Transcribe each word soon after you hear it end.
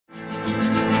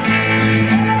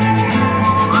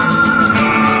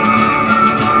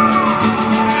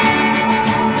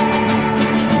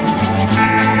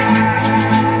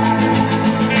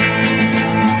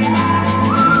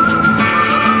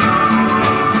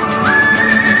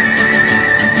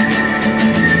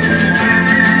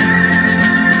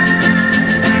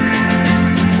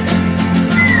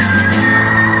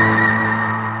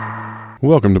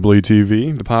Welcome to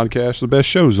BleedTV, the podcast, the best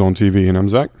shows on TV. And I'm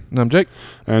Zach. And I'm Jake.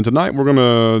 And tonight we're going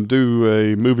to do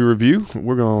a movie review.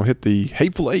 We're going to hit the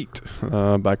Hateful Eight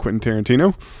by Quentin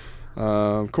Tarantino.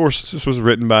 Of course, this was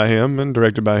written by him and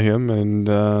directed by him and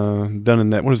done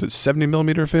in that,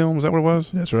 70mm film? Is that what it was?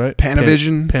 That's right.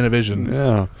 Panavision. Panavision.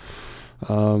 Yeah.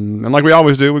 And like we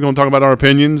always do, we're going to talk about our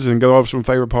opinions and go over some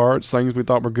favorite parts, things we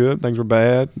thought were good, things were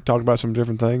bad, talk about some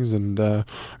different things, and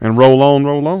roll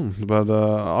on. But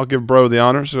I'll give Bro the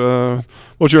honors.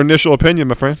 What's your initial opinion,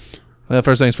 my friend?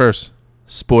 First things first,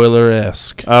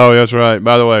 spoiler-esque. Oh, that's right.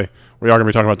 By the way, we are going to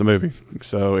be talking about the movie.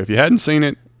 So if you hadn't seen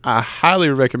it, I highly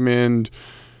recommend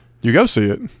you go see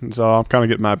it. So I'm kind of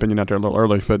getting my opinion out there a little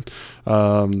early, but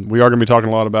we are going to be talking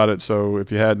a lot about it. So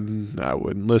if you hadn't, I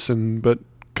wouldn't listen, but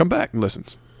come back and listen.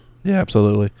 Yeah,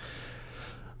 absolutely.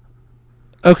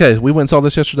 Okay, we went and saw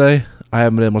this yesterday. I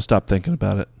haven't been able to stop thinking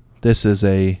about it. This is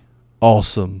a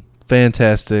awesome,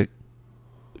 fantastic,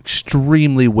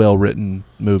 extremely well-written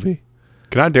movie.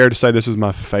 Can I dare to say this is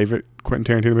my favorite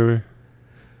Quentin Tarantino movie?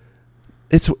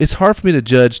 It's hard for me to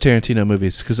judge Tarantino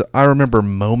movies because I remember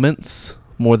moments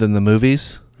more than the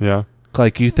movies. Yeah.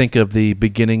 Like you think of the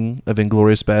beginning of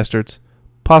Inglourious Basterds,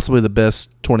 possibly the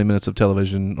best 20 minutes of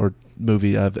television or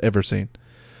movie I've ever seen.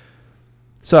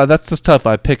 So that's the stuff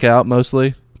I pick out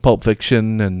mostly. Pulp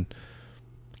Fiction and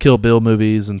Kill Bill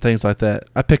movies and things like that.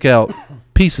 I pick out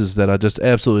pieces that I just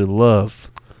absolutely love.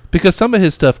 Because some of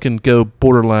his stuff can go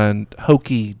borderline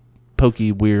hokey,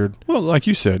 pokey, weird. Well, like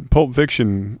you said, Pulp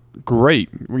Fiction, great.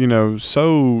 You know,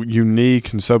 so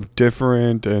unique and so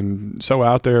different and so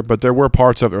out there. But there were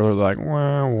parts of it that were like,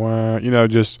 wah, you know,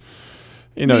 just...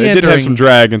 You know, it did have some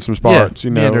drag in some parts, you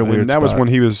know, and that was when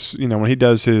he was, you know, when he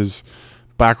does his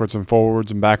backwards and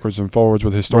forwards with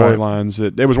his storylines.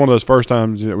 Right. It was one of those first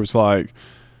times it was like,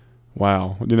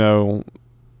 wow, you know,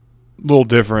 a little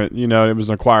different, you know, it was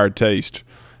an acquired taste.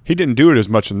 He didn't do it as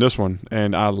much in this one,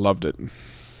 and I loved it.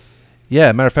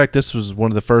 Yeah, matter of fact, this was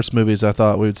one of the first movies I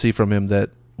thought we would see from him that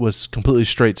was completely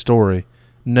straight story,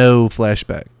 no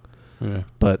flashback. Yeah.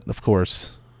 But, of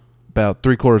course, about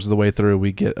 3/4 of the way through,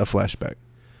 we get a flashback.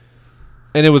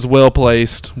 And it was well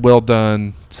placed, well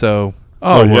done. So,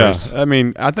 oh yeah, I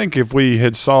mean, I think if we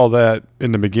had saw that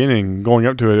in the beginning, going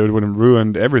up to it, it would have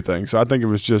ruined everything. So I think it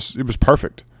was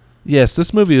perfect. Yes,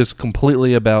 this movie is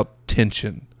completely about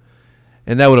tension,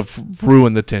 and that would have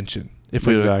ruined the tension if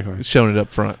we had shown it up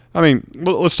front. I mean,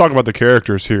 let's talk about the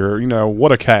characters here. You know,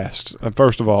 what a cast!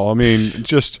 First of all, I mean,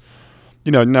 just.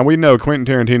 You know, now we know Quentin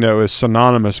Tarantino is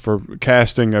synonymous for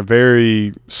casting a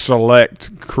very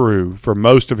select crew for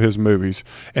most of his movies,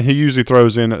 and he usually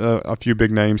throws in a few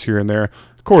big names here and there.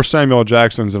 Of course, Samuel L.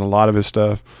 Jackson's in a lot of his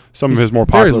stuff. He's of his more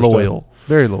popular stuff.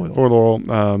 Very loyal. Very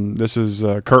loyal. This is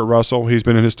Kurt Russell. He's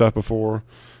been in his stuff before.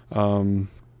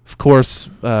 Of course,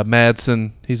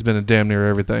 Madsen. He's been in damn near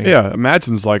everything. Yeah,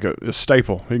 Madsen's like a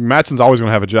staple. Madsen's always going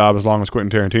to have a job as long as Quentin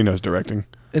Tarantino's directing.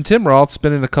 And Tim Roth's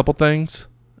been in a couple things.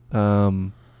 Yeah,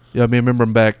 I mean, remember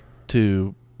him back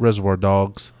to Reservoir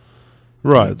Dogs.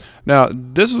 Right. Now,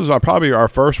 this was probably our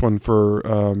first one for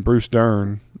Bruce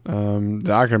Dern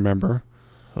that I can remember.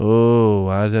 Oh,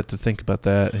 I'd have to think about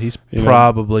that. He's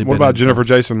probably been. What about Jennifer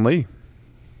Jason Leigh?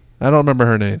 I don't remember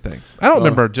her in anything. I don't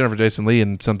remember Jennifer Jason Leigh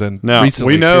in something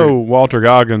recently. We know Walter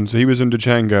Goggins. He was in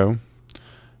Django,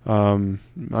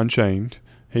 Unchained.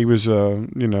 He was,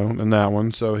 in that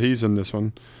one. So he's in this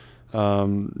one.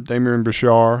 Damien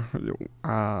Bouchard.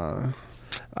 I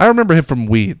remember him from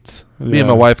Weeds. Yeah. Me and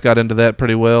my wife got into that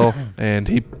pretty well, and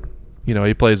he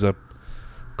plays a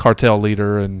cartel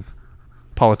leader and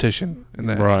politician in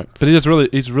that. Right. But he's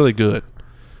really good.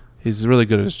 He's really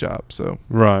good at his job. So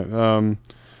right.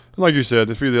 Like you said,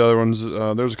 a few of the other ones.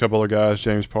 There's a couple of guys,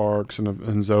 James Parks and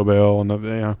Zobel,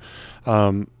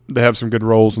 and they have some good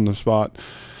roles in the spot.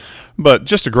 But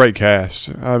just a great cast.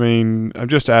 I mean,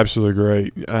 just absolutely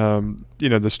great.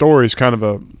 The story is kind of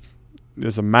a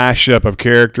mashup of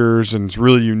characters, and it's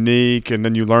really unique. And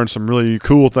then you learn some really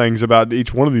cool things about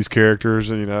each one of these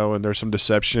characters. And there's some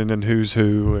deception and who's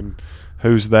who and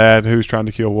who's that, who's trying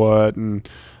to kill what. And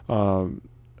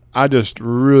I just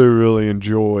really, really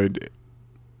enjoyed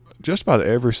just about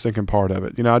every stinking part of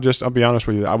it. I'll be honest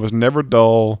with you, I was never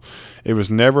dull. It was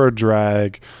never a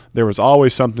drag. There was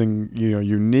always something,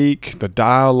 unique. The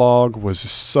dialogue was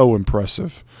so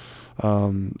impressive.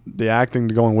 The acting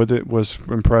going with it was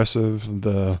impressive.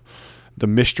 The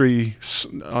mystery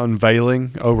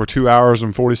unveiling over 2 hours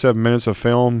and 47 minutes of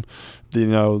film,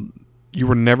 you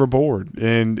were never bored.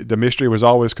 And the mystery was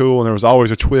always cool, and there was always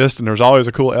a twist, and there was always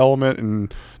a cool element,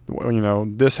 and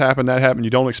this happened, that happened,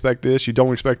 you don't expect this, you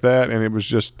don't expect that, and it was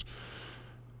just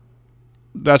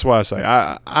that's why I say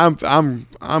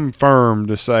I'm firm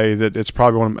to say that it's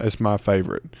probably it's my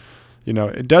favorite. You know,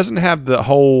 it doesn't have the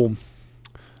whole,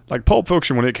 like Pulp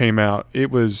Fiction when it came out,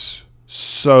 it was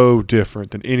so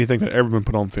different than anything that ever been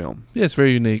put on film. Yeah, it's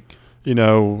very unique. You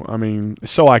know, I mean,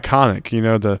 it's so iconic. You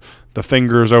know, the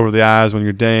fingers over the eyes when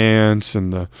you dance,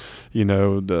 and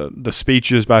the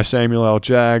speeches by Samuel L.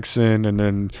 Jackson, and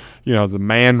then the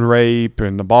man rape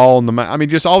and the ball and I mean,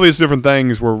 just all these different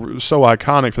things were so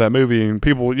iconic for that movie, and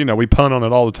people, we pun on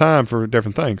it all the time for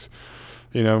different things.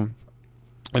 And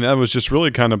that was just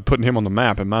really kind of putting him on the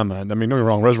map in my mind. I mean, don't get me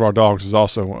wrong, Reservoir Dogs is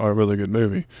also a really good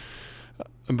movie,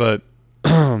 but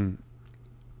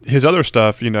his other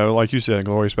stuff, like you said,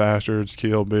 Inglourious Bastards,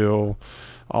 Kill Bill,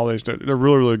 all these, they're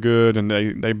really, really good, and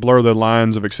they blur the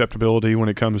lines of acceptability when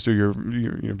it comes to your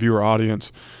viewer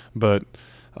audience. But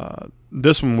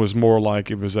this one was more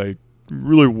like it was a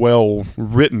really well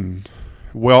written,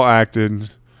 well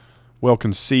acted, well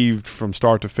conceived from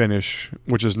start to finish,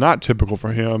 which is not typical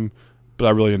for him, but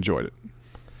I really enjoyed it.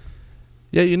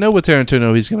 Yeah, with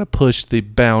Tarantino, he's going to push the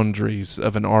boundaries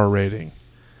of an R rating.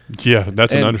 Yeah,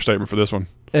 that's an understatement for this one.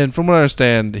 And from what I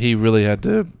understand, he really had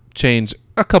to change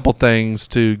a couple things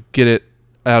to get it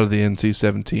out of the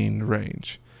NC-17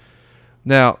 range.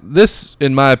 Now, this,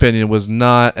 in my opinion, was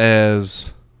not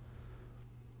as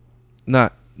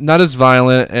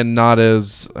violent and not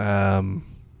as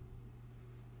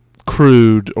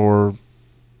crude or,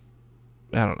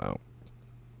 I don't know,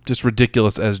 just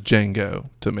ridiculous as Django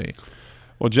to me.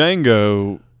 Well,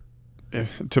 Django,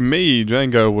 to me,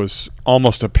 Django was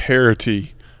almost a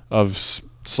parody of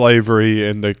slavery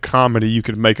and the comedy you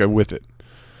could make with it.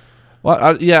 Well,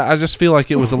 I just feel like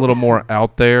it was a little more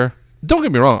out there. Don't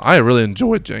get me wrong, I really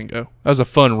enjoyed Django. That was a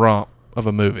fun romp of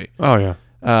a movie. Oh, yeah.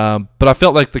 But I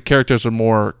felt like the characters are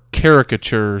more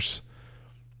caricatures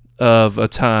of a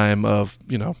time of,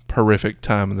 horrific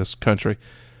time in this country.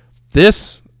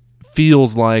 This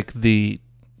feels like the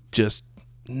just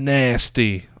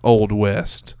nasty Old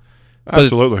West.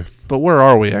 Absolutely. But where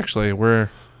are we, actually? We're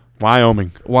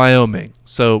Wyoming.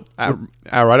 So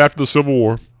right after the Civil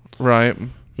War. Right.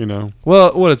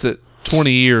 Well, what is it?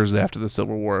 20 years after the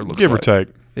Civil War, it looks give like. or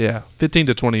take. Yeah, 15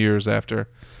 to 20 years after.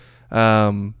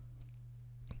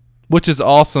 Which is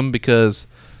awesome because,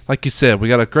 like you said, we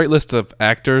got a great list of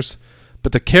actors,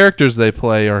 but the characters they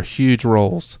play are huge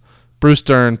roles. Bruce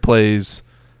Dern plays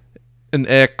an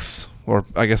or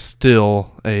I guess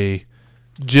still a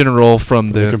general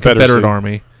from the Confederate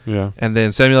Army. Yeah. And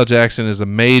then Samuel L. Jackson is a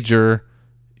major,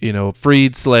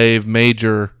 freed slave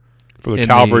major for the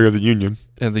cavalry of the Union.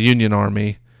 And the Union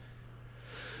Army.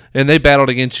 And they battled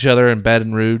against each other in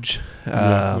Baton Rouge.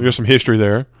 There's some history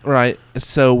there. Right.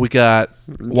 So we got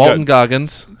Walton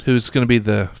Goggins, who's going to be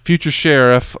the future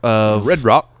sheriff of Red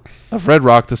Rock,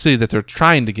 the city that they're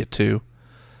trying to get to,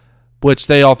 which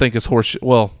they all think is horseshit.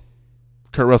 Well,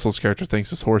 Kurt Russell's character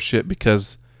thinks it's horseshit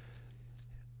because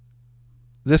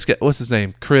this guy, what's his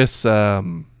name? Chris,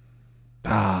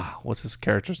 what's his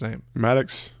character's name?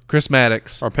 Maddox. Chris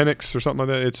Maddox. Or Penix or something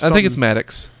like that. I think it's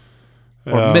Maddox.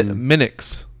 Or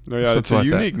Minix. No, yeah, it's a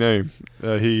unique name.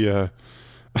 He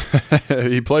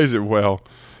plays it well.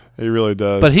 He really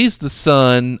does. But he's the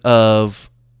son of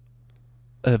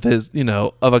his,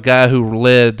 of a guy who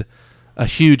led a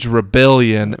huge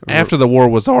rebellion after the war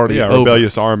was already over.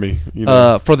 Rebellious army.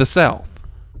 For the South.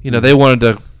 They wanted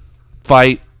to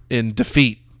fight and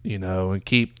defeat, and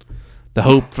keep the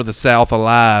hope for the South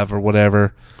alive or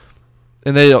whatever.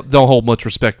 And they don't hold much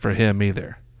respect for him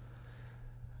either.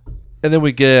 And then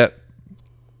we get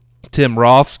Tim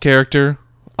Roth's character,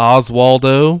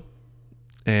 Oswaldo,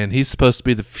 and he's supposed to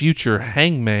be the future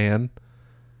hangman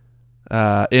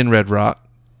in Red Rock,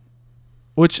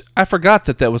 which I forgot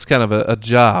that was kind of a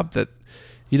job, that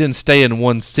you didn't stay in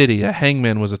one city. A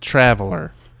hangman was a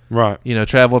traveler. Right.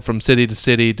 Traveled from city to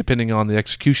city depending on the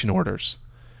execution orders.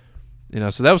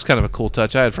 So that was kind of a cool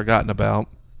touch I had forgotten about.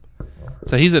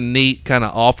 So he's a neat kind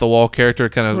of off-the-wall character,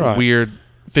 kind of weird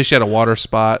fish out of water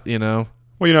spot,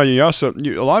 Well, you also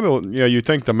a lot of people, you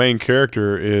think the main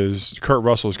character is Kurt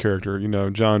Russell's character,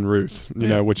 John Ruth,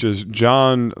 which is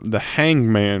John the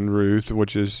Hangman Ruth,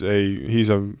 which is he's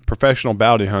a professional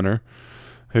bounty hunter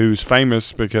who's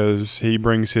famous because he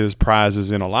brings his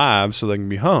prizes in alive so they can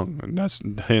be hung, and that's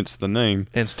hence the name.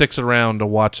 And sticks around to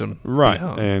watch them. Right,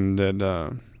 and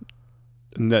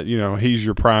that he's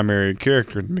your primary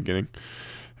character in the beginning.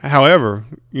 However,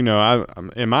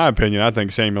 in my opinion, I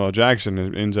think Samuel L.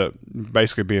 Jackson ends up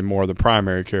basically being more the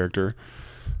primary character,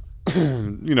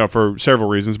 for several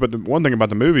reasons. But the one thing about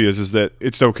the movie is that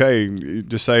it's okay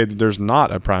to say that there's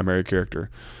not a primary character,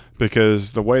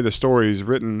 because the way the story is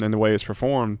written and the way it's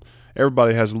performed,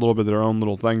 everybody has a little bit of their own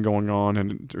little thing going on,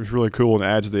 and it's really cool and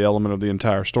adds to the element of the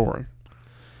entire story.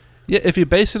 Yeah, if you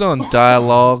base it on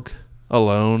dialogue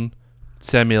alone,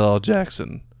 Samuel L.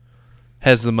 Jackson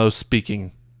has the most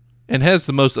speaking and has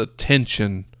the most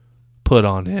attention put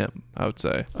on him, I would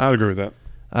say. I'd agree with that.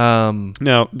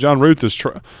 Now, John Ruth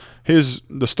is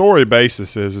the story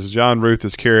basis is John Ruth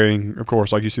is carrying, of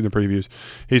course, like you see in the previews,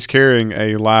 he's carrying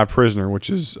a live prisoner, which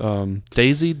is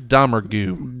Daisy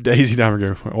Domergue. Daisy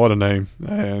Domergue, what a name!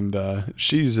 And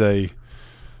she's a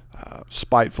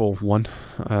spiteful one.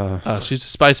 She's a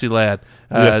spicy lad.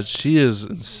 Yeah. She is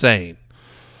insane.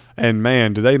 And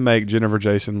man, do they make Jennifer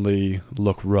Jason Leigh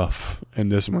look rough in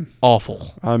this one?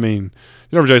 Awful. I mean,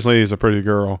 Jennifer Jason Leigh is a pretty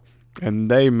girl, and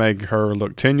they make her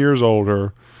look 10 years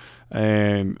older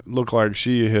and look like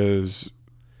she has,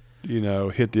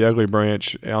 hit the ugly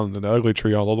branch on the ugly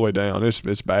tree all the way down.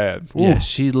 It's bad. Ooh. Yeah,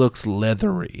 she looks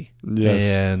leathery. Yes.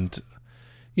 And,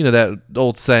 that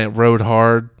old saying, rode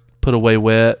hard, put away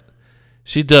wet.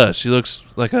 She does. She looks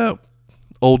like a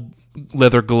old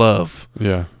leather glove.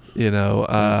 Yeah.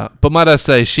 But might I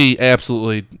say, she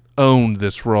absolutely owned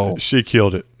this role. She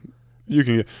killed it.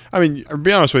 I'll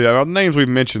be honest with you, the names we've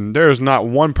mentioned, there is not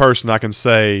one person I can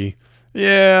say,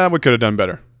 yeah, we could have done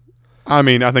better. I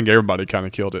think everybody kind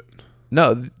of killed it.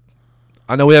 No,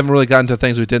 I know we haven't really gotten to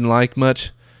things we didn't like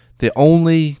much. The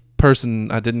only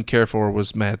person I didn't care for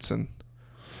was Madsen.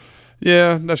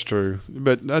 Yeah, that's true.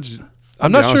 But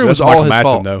I'm not sure it was all his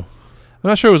fault. Though. I'm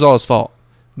not sure it was all his fault.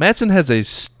 Madsen has a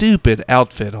stupid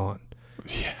outfit on.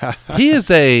 Yeah. He is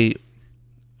a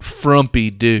frumpy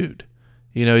dude.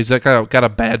 He's like got a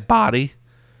bad body,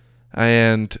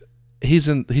 and he's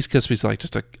supposed to be like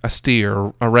just a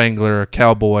steer, a wrangler, a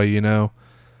cowboy,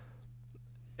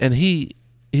 and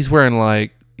he's wearing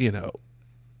like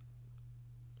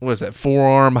what is that,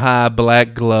 forearm high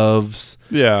black gloves.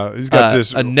 Yeah, he's got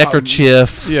this a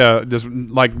neckerchief. Just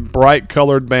like bright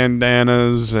colored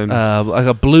bandanas and like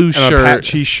a blue and shirt, a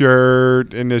patchy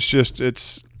shirt, and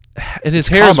and his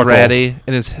hair's ratty,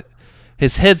 and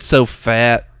his head's so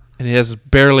fat, and he has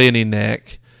barely any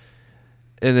neck,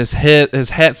 and his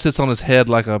hat sits on his head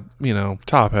like a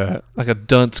top hat, like a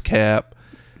dunce cap.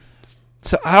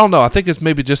 So I don't know. I think it's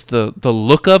maybe just the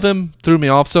look of him threw me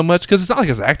off so much, because it's not like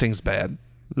his acting's bad.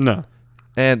 No.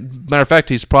 And matter of fact,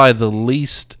 he's probably the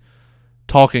least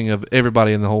talking of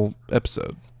everybody in the whole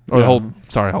episode, or the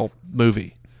whole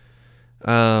movie.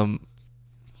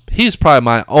 He's probably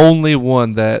my only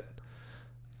one that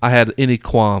I had any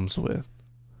qualms with.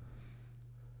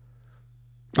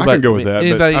 I can go with that.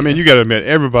 But, you got to admit,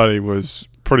 everybody was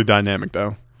pretty dynamic,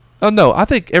 though. Oh no, I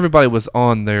think everybody was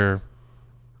on their,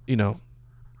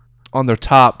 on their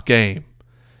top game.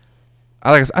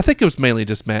 I think it was mainly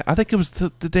just Matt. I think it was the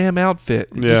damn outfit.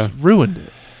 It just ruined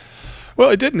it.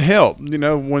 Well, it didn't help.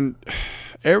 When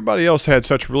everybody else had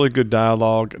such really good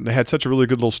dialogue, they had such a really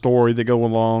good little story that go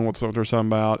along with what they're talking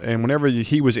about, and whenever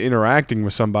he was interacting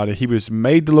with somebody, he was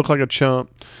made to look like a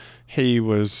chump. He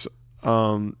was,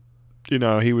 he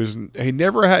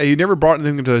never brought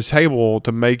anything to the table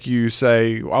to make you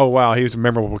say, "Oh wow, he was a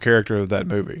memorable character of that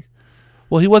movie."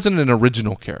 Well, he wasn't an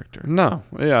original character. No.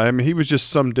 Yeah, he was just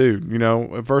some dude,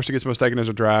 At first he gets mistaken as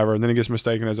a driver, and then he gets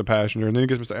mistaken as a passenger, and then he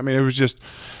gets mistaken. It was just,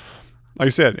 like I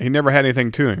said, he never had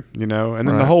anything to him, And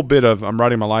then the whole bit of, I'm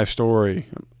writing my life story.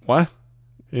 What?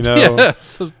 Yeah,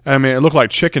 it looked like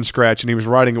chicken scratch, and he was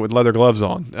writing it with leather gloves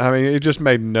on. It just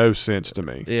made no sense to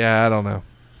me. Yeah, I don't know.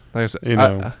 Like I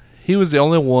said, he was the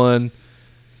only one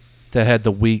that had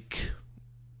the weak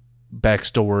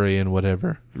backstory and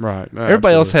whatever. Right. No,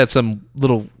 everybody else had some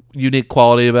little unique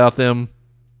quality about them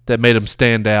that made them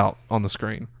stand out on the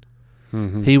screen.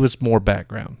 Mm-hmm. He was more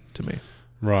background to me.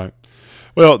 Right.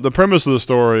 Well, the premise of the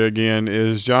story, again,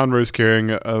 is John Ruth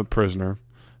carrying a prisoner.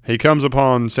 He comes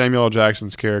upon Samuel L.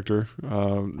 Jackson's character,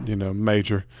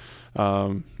 Major,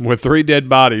 with 3 dead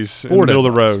bodies in the middle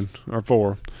of the road, or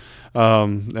 4.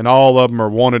 And all of them are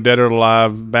wanted dead or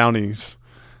alive bounties.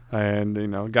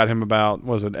 And, got him about,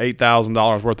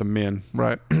 $8,000 worth of men.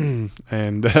 Right.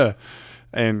 and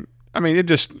it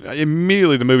just,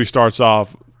 immediately the movie starts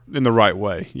off in the right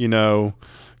way.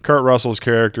 Kurt Russell's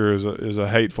character is a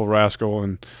hateful rascal,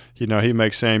 and, he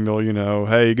makes Samuel,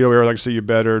 hey, get over here, I can see you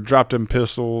better, drop them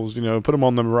pistols, put them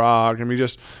on the rock.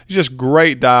 It's just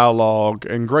great dialogue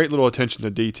and great little attention to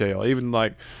detail. Even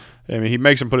he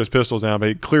makes him put his pistols down, but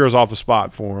he clears off the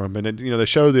spot for him. And, they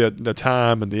show the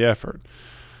time and the effort.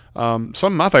 Some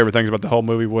of my favorite things about the whole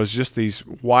movie was just these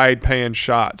wide pan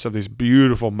shots of these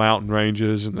beautiful mountain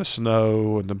ranges and the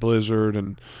snow and the blizzard,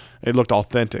 and it looked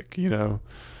authentic,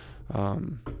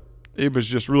 it was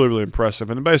just really, really impressive.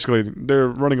 And basically, they're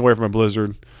running away from a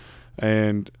blizzard,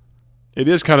 and it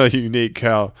is kind of unique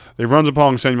how they runs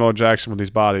upon Samuel L. Jackson with these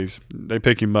bodies. They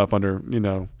pick him up under,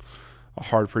 a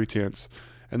hard pretense.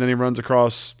 And then he runs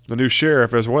across the new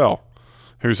sheriff as well,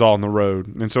 who's on the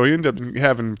road. And so he ended up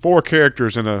having 4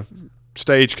 characters in a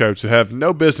stagecoach that have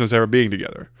no business ever being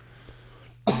together.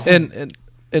 And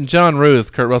John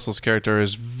Ruth, Kurt Russell's character,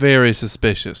 is very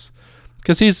suspicious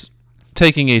because he's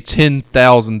taking a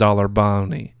 $10,000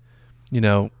 bounty,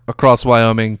 across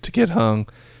Wyoming to get hung.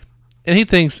 And he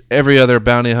thinks every other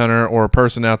bounty hunter or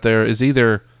person out there is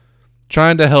either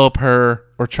trying to help her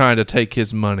or trying to take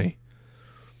his money.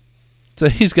 So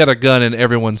he's got a gun in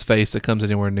everyone's face that comes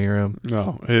anywhere near him.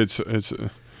 No, it's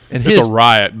a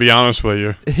riot, be honest with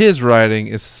you. His writing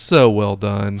is so well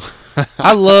done.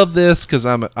 I love this because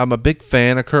I'm a big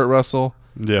fan of Kurt Russell.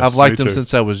 Yes, I've liked him too.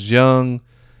 since I was young.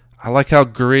 I like how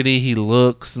gritty he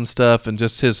looks and stuff, and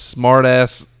just his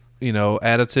smart-ass,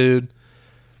 attitude.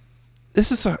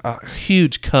 This is a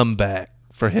huge comeback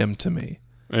for him to me.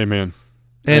 Amen.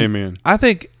 And Amen. I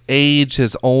think age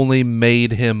has only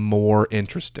made him more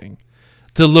interesting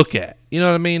to look at. You know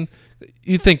what I mean?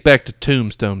 You think back to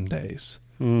Tombstone days.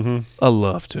 Mm-hmm. I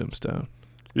love Tombstone.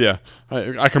 Yeah.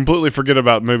 I completely forget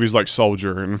about movies like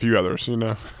Soldier and a few others,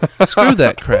 Screw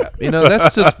that crap.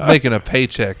 That's just making a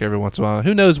paycheck every once in a while.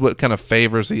 Who knows what kind of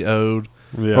favors he owed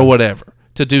or whatever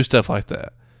to do stuff like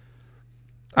that.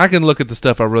 I can look at the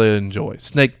stuff I really enjoy.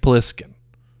 Snake Plissken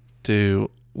to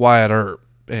Wyatt Earp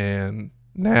and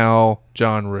now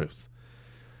John Ruth.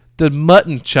 The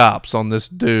mutton chops on this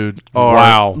dude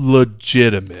are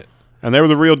legitimate. And they were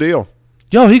the real deal.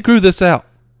 Yo, he grew this out.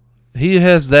 He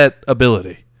has that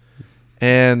ability.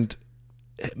 And,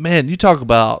 man, you talk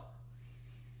about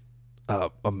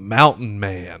a mountain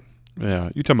man. Yeah,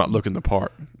 you talking about looking the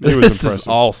part. It was This impressive. is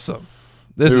awesome.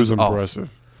 This is impressive. Awesome.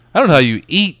 I don't know how you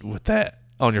eat with that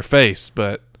on your face,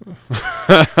 but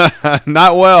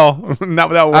not well. Not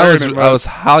without wearing it. I was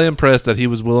highly impressed that he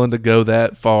was willing to go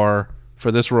that far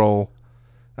for this role.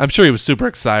 I'm sure he was super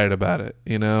excited about it,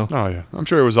 Oh, yeah. I'm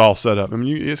sure it was all set up. I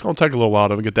mean, it's going to take a little while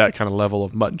to get that kind of level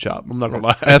of mutton chop. I'm not going to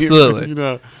lie. Absolutely.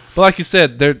 But like you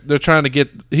said, they're trying to get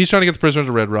he's trying to get the prisoner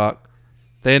to Red Rock.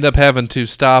 They end up having to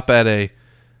stop at a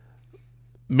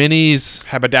Minnie's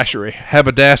haberdashery.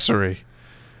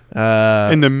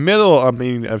 In the middle, of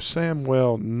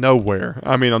Samwell nowhere.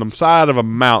 On the side of a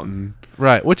mountain.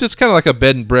 Right, which is kind of like a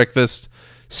bed and breakfast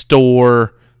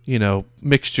store,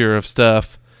 mixture of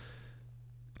stuff.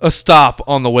 A stop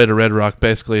on the way to Red Rock,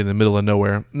 basically in the middle of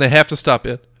nowhere. And they have to stop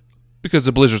it because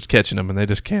the blizzard's catching them and they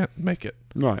just can't make it.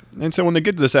 Right. And so when they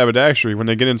get to this haberdashery, when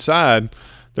they get inside,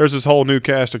 there's this whole new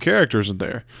cast of characters in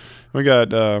there. We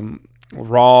got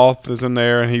Roth is in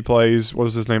there, and he plays, what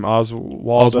was his name?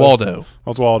 Oswaldo.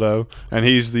 And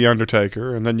he's the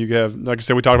Undertaker. And then you have, like I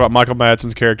said, we talked about Michael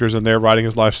Madsen's characters in there writing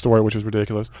his life story, which is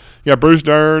ridiculous. You got Bruce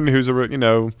Dern, who's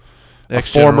a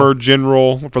former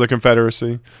general for the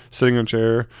Confederacy, sitting in a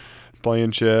chair,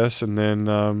 playing chess, and then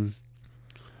of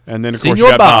course you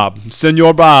got Bob,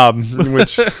 Senor Bob,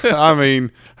 which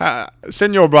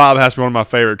Senor Bob has to be one of my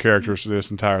favorite characters to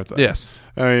this entire thing. Yes,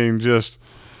 just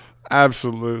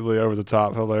absolutely over the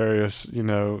top, hilarious.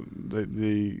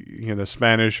 The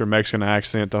Spanish or Mexican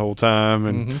accent the whole time,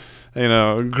 and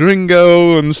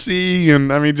gringo and C,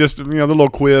 and the little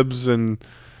quibs, and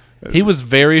he was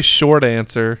very short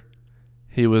answer.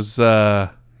 He was, I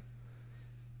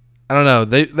don't know.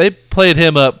 They played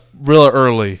him up real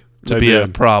early to be a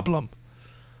problem.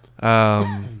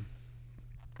 There's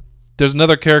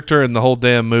another character in the whole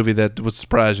damn movie that would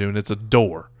surprise you, and it's a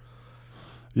door.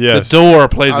 Yes. The door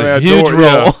plays a huge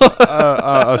role.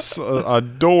 Yeah. A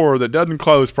door that doesn't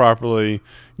close properly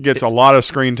gets a lot of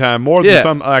screen time, more than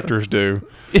some actors do.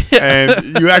 Yeah.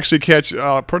 And you actually catch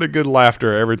pretty good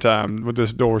laughter every time with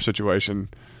this door situation.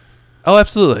 Oh,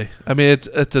 absolutely.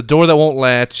 It's a door that won't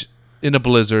latch in a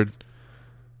blizzard,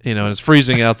 and it's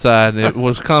freezing outside, and it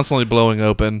was constantly blowing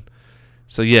open.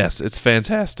 So, yes, it's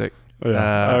fantastic.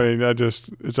 Yeah,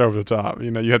 it's over the top.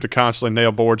 You have to constantly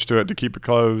nail boards to it to keep it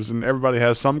closed, and everybody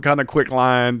has some kind of quick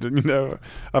line,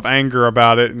 of anger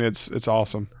about it, and it's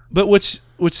awesome. But which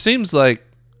seems like,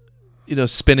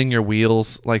 spinning your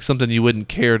wheels, like something you wouldn't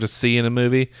care to see in a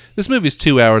movie. This movie's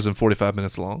 2 hours and 45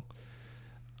 minutes long.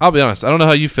 I'll be honest, I don't know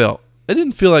how you felt. It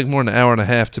didn't feel like more than an hour and a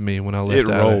half to me when I left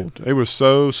out. It rolled. It was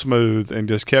so smooth and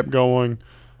just kept going.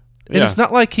 And it's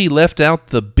not like he left out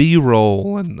the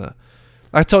B-roll and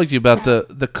I told you about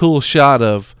the cool shot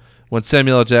of when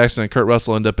Samuel L. Jackson and Kurt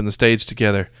Russell end up in the stage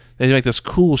together. They make this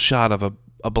cool shot of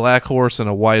a black horse and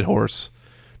a white horse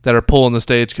that are pulling the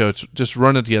stagecoach, just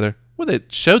running together. Well, they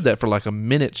showed that for like a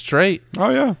minute straight. Oh,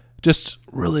 yeah. Just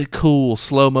really cool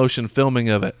slow motion filming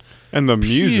of it. And the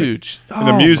music. Huge. And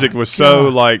the music was so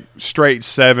like straight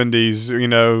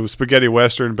 70s, spaghetti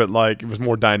western, but like it was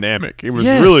more dynamic. It was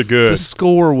really good. The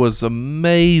score was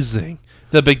amazing.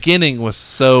 The beginning was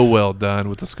so well done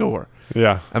with the score.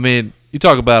 Yeah. I mean, you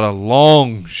talk about a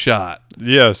long shot.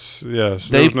 Yes.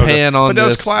 They pan on this. But that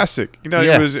was classic.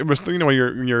 It was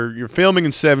when you're filming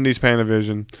in 70s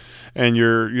Panavision and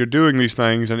you're doing these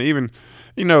things, and even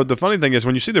the funny thing is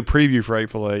when you see the preview for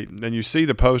Hateful Eight and you see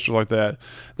the posters like that,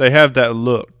 they have that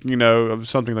look, of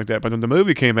something like that. But when the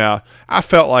movie came out, I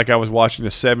felt like I was watching a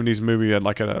 70s movie at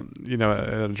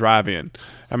a drive-in.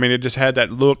 I mean, it just had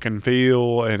that look and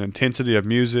feel and intensity of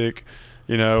music,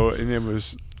 and it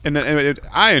was. And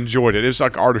I enjoyed it. It was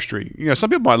like artistry.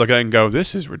 Some people might look at it and go,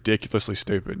 "This is ridiculously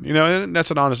stupid." And that's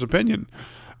an honest opinion.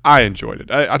 I enjoyed it.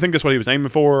 I think that's what he was aiming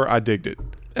for. I digged it.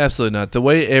 Absolutely not. The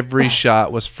way every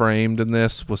shot was framed in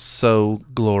this was so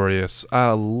glorious.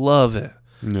 I love it.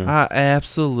 Yeah. I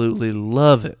absolutely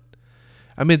love it.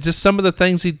 I mean, just some of the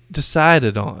things he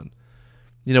decided on.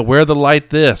 Where to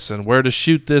light this and where to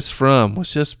shoot this from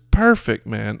was just perfect,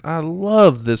 man. I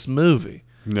love this movie.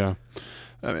 Yeah.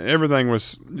 I mean, everything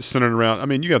was centered around. I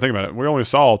mean, you got to think about it. We only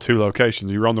saw 2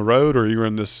 locations. You were on the road, or you were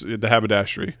in the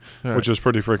haberdashery, which was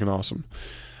pretty freaking awesome.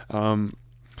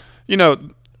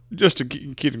 Just to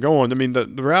keep it going. I mean, the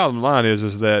reality of the line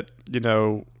is that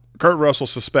Kurt Russell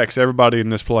suspects everybody in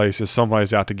this place is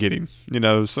somebody's out to get him.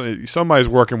 Somebody's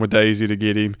working with Daisy to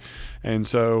get him, and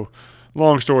so.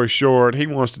 Long story short, he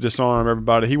wants to disarm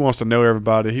everybody. He wants to know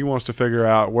everybody. He wants to figure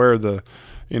out where the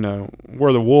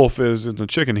wolf is in the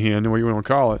chicken hen, what you want to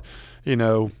call it,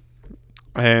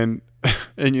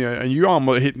 and you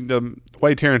almost hit the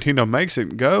way Tarantino makes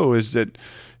it go is that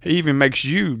he even makes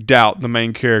you doubt the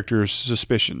main character's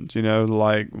suspicions,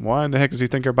 like why in the heck does he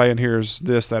think everybody in here is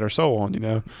this, that, or so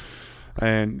on,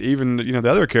 and even, the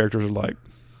other characters are like,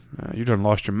 you done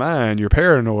lost your mind, you're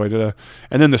paranoid,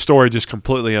 and then the story just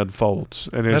completely unfolds,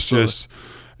 and it's just,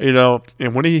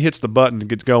 and when he hits the button to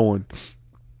get going,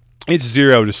 it's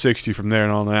 0 to 60 from there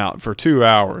on out for 2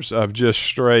 hours of just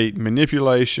straight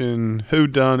manipulation,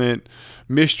 whodunit,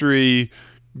 mystery,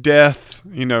 death,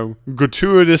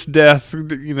 gratuitous death,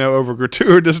 over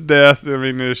gratuitous death. I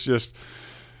mean, it's just,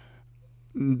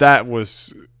 that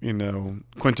was,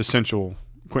 quintessential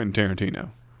Quentin Tarantino.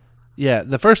 Yeah,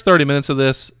 the first 30 minutes of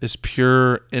this is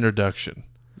pure introduction.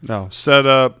 No,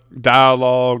 setup,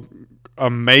 dialogue,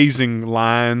 amazing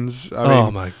lines.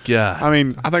 Oh my God. I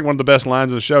mean, I think one of the best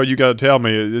lines of the show, you got to tell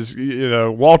me, is,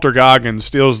 Walter Goggins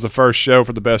steals the first show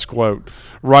for the best quote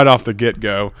right off the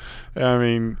get-go. I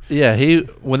mean. Yeah,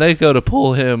 when they go to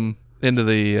pull him into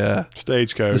the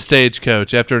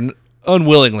stagecoach after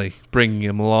unwillingly bringing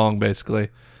him along, basically.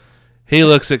 He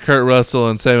looks at Kurt Russell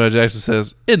and Samuel Jackson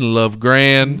says, "Isn't love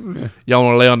grand? Y'all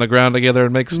want to lay on the ground together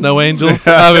and make snow angels?"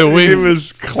 I mean, it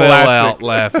was fell out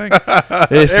laughing.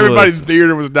 Everybody's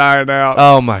theater was dying out.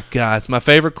 Oh, my God. It's my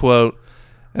favorite quote.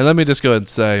 And let me just go ahead and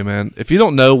say, man, if you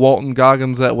don't know Walton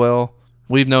Goggins that well,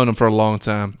 we've known him for a long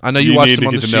time. I know you watched him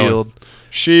on The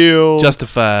Shield.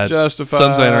 Justified. Sons of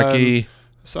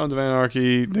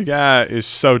Anarchy. The guy is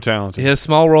so talented. He had a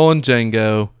small role in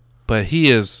Django. But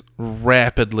he is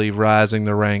rapidly rising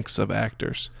the ranks of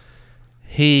actors.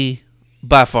 He,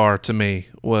 by far, to me,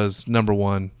 was number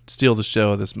one, steal the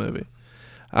show of this movie.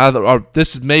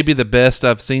 This is maybe the best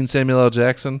I've seen Samuel L.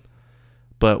 Jackson,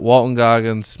 but Walton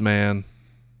Goggins, man,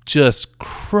 just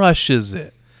crushes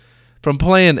it. From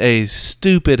playing a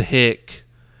stupid hick,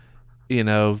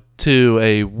 to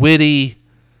a witty,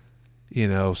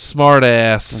 smart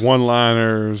ass.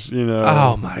 One-liners,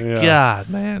 Oh, my God,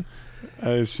 man.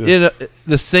 It's just,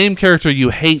 the same character you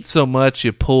hate so much,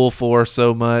 you pull for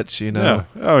so much, Yeah.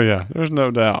 Oh yeah, there's no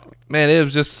doubt. Man, it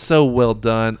was just so well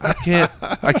done. I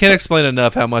can't explain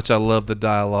enough how much I love the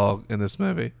dialogue in this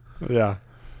movie. Yeah,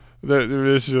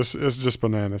 it's just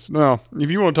bananas. No, if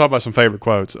you want to talk about some favorite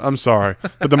quotes, I'm sorry,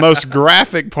 but the most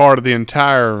graphic part of the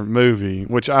entire movie,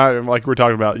 which like we're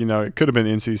talking about, it could have been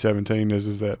NC-17,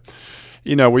 is that.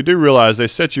 We do realize they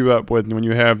set you up with when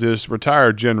you have this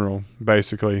retired general,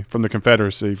 basically, from the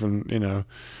Confederacy,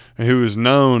 who is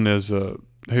known as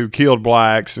who killed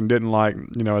blacks and didn't like,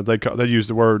 they use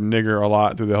the word nigger a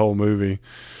lot through the whole movie.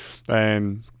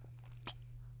 And,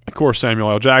 of course, Samuel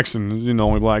L. Jackson is the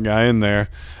only black guy in there,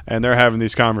 and they're having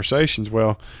these conversations.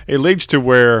 Well, it leads to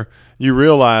where you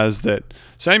realize that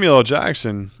Samuel L.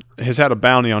 Jackson has had a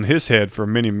bounty on his head for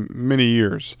many, many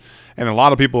years. And a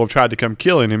lot of people have tried to come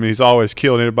killing him, and he's always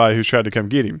killed anybody who's tried to come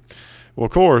get him. Well,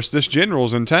 of course, this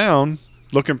general's in town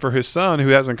looking for his son who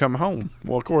hasn't come home.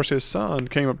 Well, of course, his son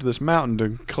came up to this mountain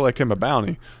to collect him a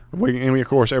bounty. Of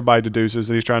course, everybody deduces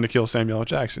that he's trying to kill Samuel L.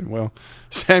 Jackson. Well,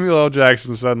 Samuel L.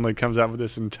 Jackson suddenly comes out with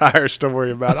this entire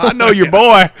story about, I know your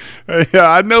boy.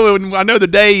 I know the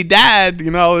day he died,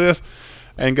 all this.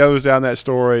 And goes down that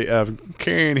story of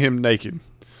carrying him naked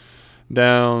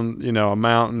down, a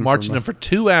mountain. Marching him for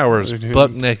 2 hours,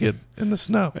 buck naked in the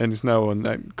snow. In the snow, in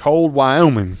that cold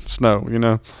Wyoming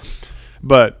snow,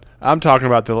 But I'm talking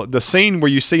about the scene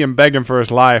where you see him begging for his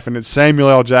life, and it's Samuel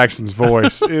L. Jackson's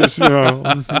voice. Is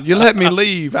you let me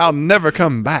leave, I'll never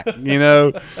come back.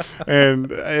 And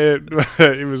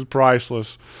it was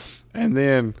priceless. And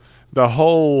then the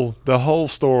whole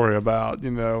story about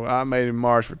I made him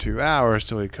march for 2 hours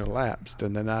till he collapsed,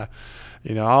 and then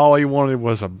all he wanted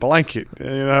was a blanket,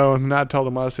 and I told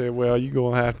him, I said, well, you're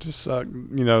going to have to suck,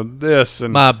 this.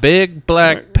 And my big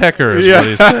black pecker is what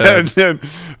he said.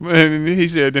 and he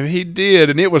said, and he did,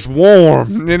 and it was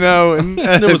warm, and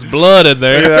there was blood in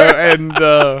there. And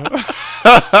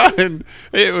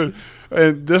it was,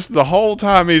 and just the whole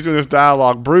time he's in this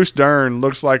dialogue, Bruce Dern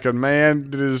looks like a man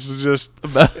that is just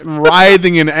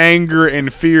writhing in anger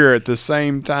and fear at the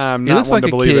same time. He looks like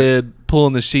a kid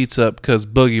pulling the sheets up because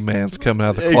Boogeyman's coming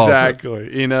out of the closet.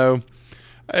 Exactly, And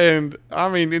and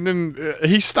then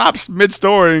he stops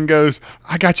mid-story and goes,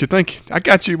 I got you thinking. I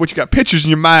got you. What you got pictures in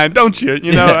your mind, don't you?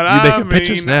 You making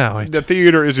pictures now. The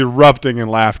theater is erupting in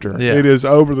laughter. Yeah. It is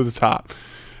over the top.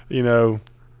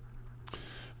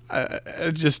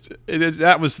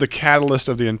 That was the catalyst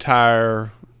of the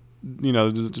entire,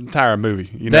 the entire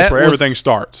movie. That's where everything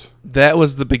starts. That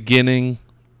was the beginning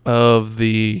of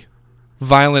the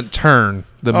violent turn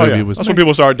the movie was. That's when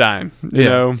people start dying, you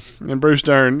know. And Bruce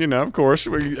Dern, of course,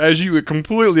 as you would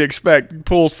completely expect,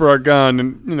 pulls for a gun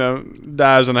and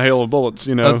dies in a hail of bullets.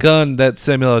 A gun that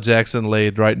Samuel L. Jackson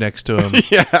laid right next to him.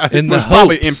 It was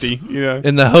probably empty.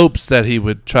 In the hopes that he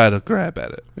would try to grab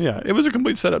at it. Yeah, it was a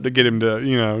complete setup to get him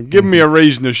to, give me a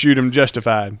reason to shoot him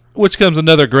justified. Which comes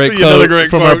another great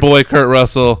quote from our boy Kurt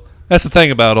Russell. That's the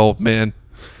thing about old men.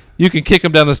 You can kick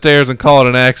him down the stairs and call it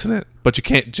an accident, but you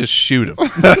can't just shoot him.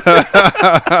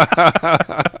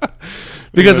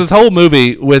 Because this whole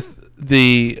movie with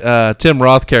the Tim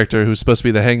Roth character, who's supposed to be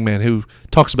the hangman, who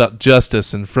talks about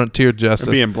justice and frontier justice.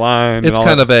 And being blind. It's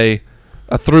kind of a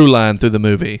through line through the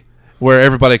movie where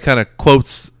everybody kind of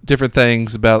quotes different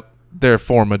things about their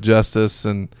form of justice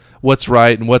and what's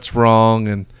right and what's wrong.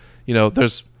 And,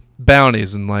 there's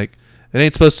bounties and it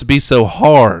ain't supposed to be so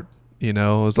hard.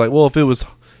 It's like, well,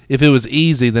 if it was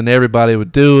easy, then everybody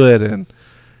would do it. And,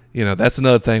 that's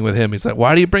another thing with him. He's like,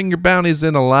 why do you bring your bounties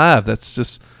in alive? That's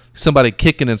just somebody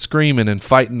kicking and screaming and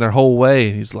fighting their whole way.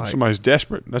 And he's like, somebody's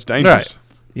desperate. That's dangerous.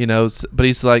 Right. But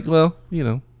he's like, well,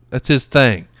 that's his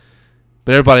thing.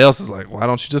 But everybody else is like, why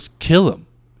don't you just kill him?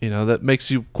 That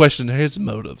makes you question his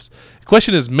motives.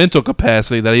 Question his mental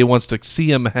capacity that he wants to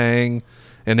see him hang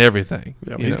and everything.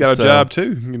 Yeah, he's got a job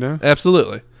too,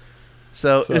 Absolutely.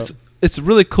 So it's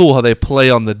really cool how they play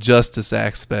on the justice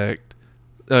aspect,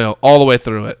 all the way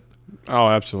through it. Oh,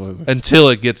 absolutely. Until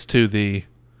it gets to the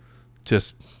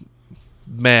just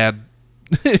mad,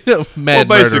 mad. Well,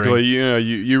 basically,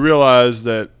 you realize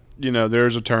that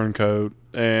there's a turncoat,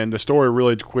 and the story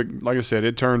really quick. Like I said,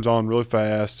 it turns on really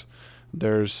fast.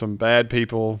 There's some bad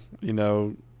people,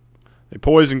 they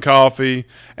poison coffee,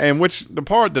 and the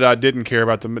part that I didn't care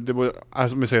about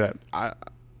let me say that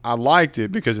I liked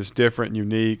it because it's different and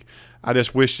unique. I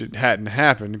just wish it hadn't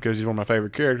happened because he's one of my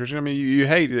favorite characters. You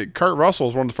hate it. Kurt Russell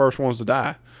is one of the first ones to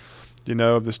die,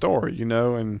 of the story,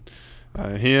 and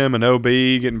him and OB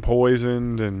getting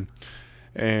poisoned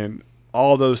and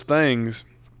all those things.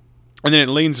 And then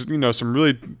it leads, some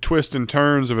really twists and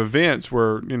turns of events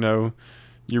where,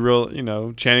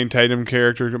 Channing Tatum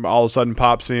character all of a sudden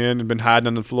pops in and been hiding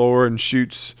on the floor and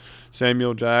shoots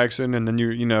Samuel Jackson. And then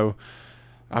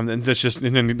and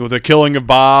then with the killing of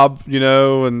Bob,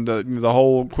 and the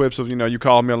whole quips of, you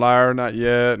call me a liar, not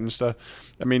yet, and stuff.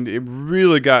 It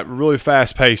really got really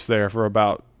fast paced there for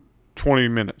about 20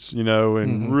 minutes,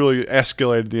 and really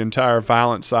escalated the entire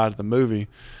violent side of the movie,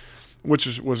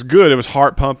 which was good. It was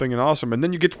heart pumping and awesome. And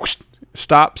then you get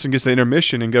stops and gets the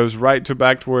intermission and goes back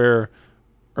to where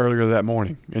earlier that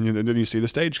morning, and then you see the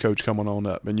stagecoach coming on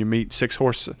up, and you meet Six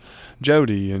Horse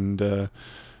Jody and.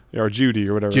 Or Judy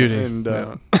or whatever. Judy. And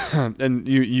and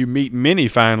you meet Minnie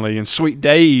finally and Sweet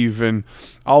Dave and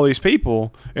all these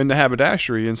people in the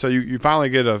haberdashery. And so you finally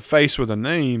get a face with a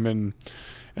name, and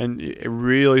it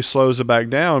really slows it back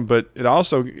down. But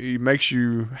it makes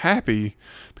you happy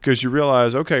because you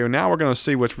realize, okay, well, now we're going to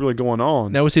see what's really going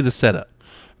on. Now we see the setup.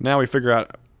 Now we figure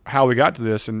out, how we got to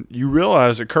this, and you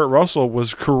realize that Kurt Russell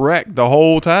was correct the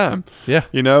whole time. Yeah.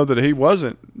 That he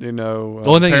wasn't, The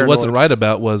only thing he wasn't right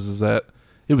about is that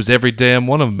it was every damn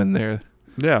one of them in there.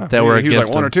 Yeah. That were he was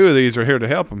against like, one him. or two of these are here to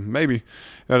help him. Maybe.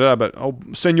 But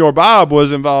Senor Bob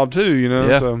was involved too,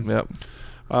 Yeah. So, Yep.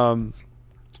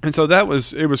 and so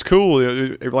it was cool.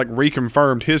 It like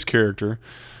reconfirmed his character,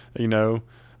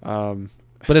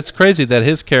 But it's crazy that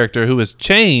his character, who is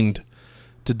chained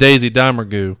to Daisy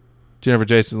Domergue, Jennifer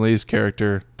Jason Leigh's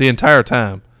character, the entire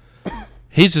time,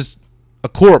 he's just a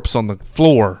corpse on the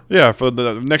floor. Yeah, for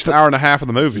the next hour and a half of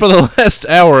the movie. For the last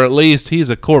hour at least, he's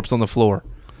a corpse on the floor.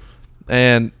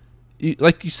 And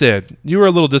like you said, you were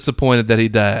a little disappointed that he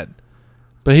died.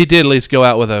 But he did at least go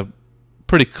out with a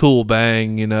pretty cool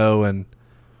bang, and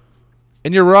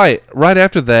you're right. Right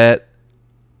after that,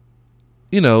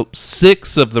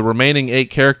 6 of the remaining 8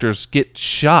 characters get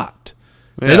shot.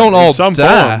 Yeah, they don't all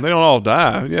die. They don't all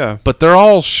die, yeah. But they're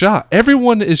all shot.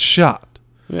 Everyone is shot.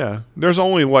 Yeah. There's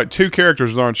only, 2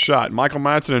 characters that aren't shot. Michael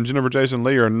Madsen and Jennifer Jason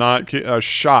Leigh are not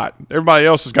shot. Everybody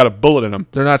else has got a bullet in them.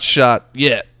 They're not shot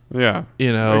yet. Yeah.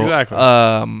 Exactly.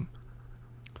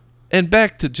 And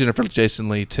back to Jennifer Jason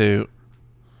Leigh, too.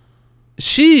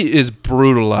 She is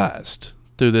brutalized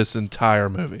through this entire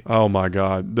movie. Oh, my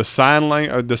God. The sign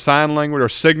language or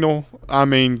signal, I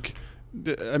mean,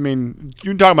 you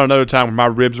can talk about another time when my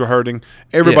ribs were hurting.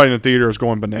 Everybody in the theater was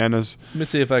going bananas. Let me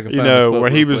see if I can find a quote where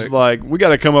he real was quick. like, we got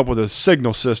to come up with a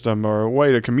signal system or a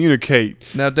way to communicate.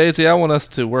 Now, Daisy, I want us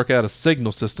to work out a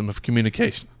signal system of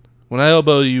communication. When I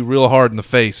elbow you real hard in the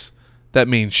face, that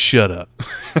means shut up.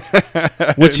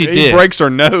 Which he did. He breaks her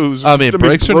nose.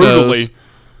 Breaks her nose.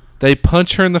 They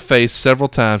punch her in the face several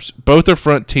times. Both her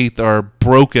front teeth are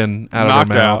broken out of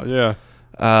her mouth.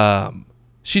 Yeah.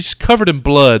 She's covered in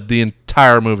blood the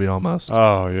entire movie almost.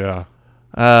 Oh, yeah.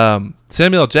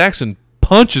 Samuel L. Jackson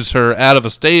punches her out of a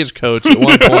stagecoach at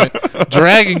one point,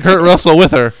 dragging Kurt Russell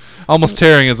with her, almost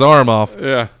tearing his arm off.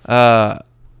 Yeah.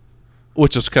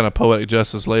 Which is kind of poetic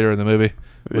justice later in the movie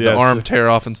with the Yes. arm tear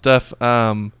off and stuff.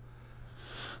 But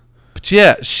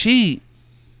yeah, if you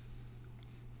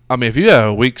have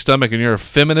a weak stomach and you're a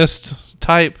feminist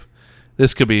type,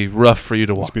 this could be rough for you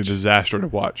to watch. This would be a disaster to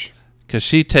watch. Because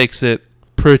she takes it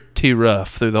pretty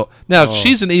rough through the. Now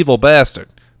she's an evil bastard.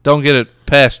 Don't get it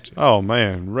past you. Oh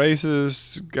man,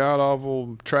 racist, god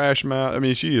awful, trash mouth. I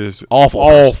mean, she is Awful.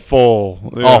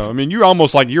 awful. Yeah. Awful. I mean, you're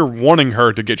almost like you're wanting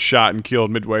her to get shot and killed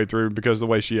midway through because of the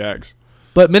way she acts.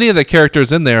 But many of the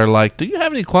characters in there are like, do you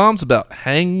have any qualms about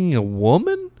hanging a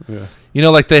woman? Yeah.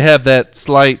 Like they have that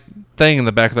slight thing in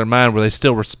the back of their mind where they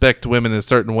still respect women in a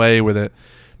certain way, where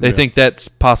they think that's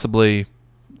possibly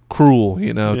cruel,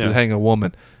 to hang a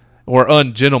woman or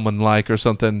ungentlemanlike or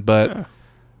something. But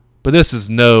this is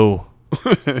no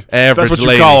average That's what you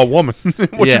lady. call a woman.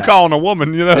 What you calling a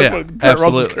woman? That's what Kurt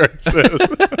Russell's absolutely. character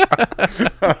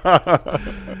says.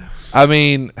 I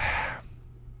mean,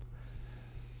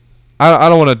 I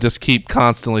don't want to just keep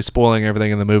constantly spoiling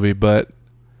everything in the movie, but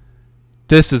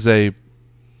this is a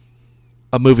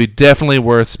movie definitely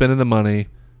worth spending the money,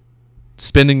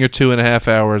 spending your 2.5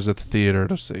 hours at the theater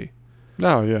to see.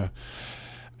 No, yeah.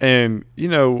 And,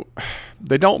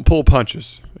 they don't pull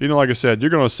punches. Like I said, you're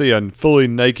going to see a fully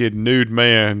naked, nude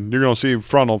man. You're going to see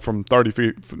frontal from 30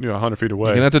 feet, 100 feet away.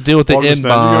 You're going to have to deal with the You're going to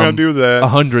N-bomb have to do that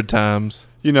 100 times.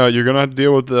 You're going to have to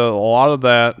deal with a lot of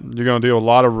that. You're going to deal with a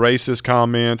lot of racist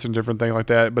comments and different things like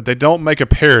that. But they don't make a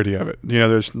parody of it.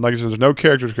 There's, like I said, there's no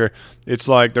characters. It's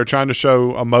like they're trying to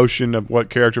show emotion of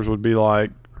what characters would be like,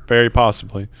 very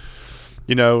possibly.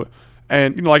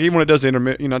 And, like even when it does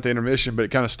not the intermission, but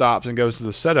it kind of stops and goes to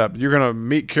the setup, you're going to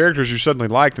meet characters you suddenly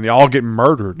liked, and they all get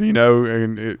murdered,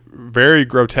 and very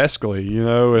grotesquely, and,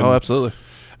 Oh, absolutely.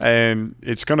 And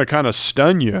it's going to kind of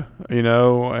stun you,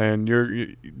 and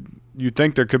you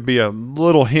think there could be a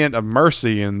little hint of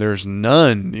mercy, and there's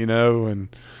none, and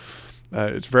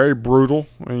it's very brutal,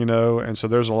 and so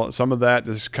there's some of that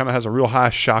kind of has a real high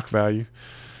shock value.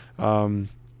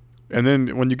 And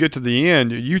then when you get to the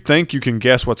end, you think you can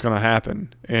guess what's going to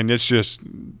happen, and it's just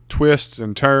twists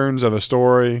and turns of a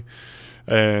story,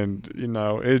 and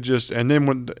it just and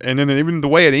then even the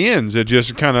way it ends, it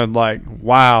just kind of like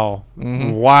wow,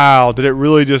 did it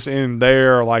really just end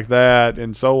there like that,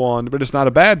 and so on. But it's not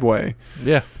a bad way,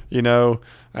 yeah, and I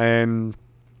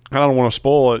don't want to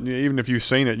spoil it. Even if you've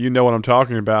seen it, you know what I'm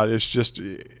talking about. It's just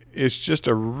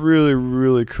a really,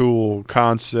 really cool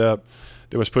concept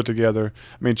that was put together.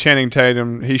 I mean, Channing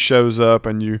Tatum, he shows up,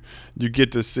 and you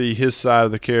get to see his side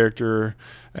of the character,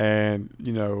 and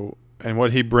and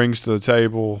what he brings to the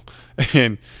table,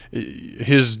 and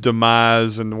his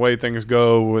demise, and the way things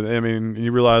go.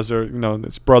 You realize they're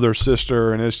it's brother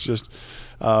sister, and it's just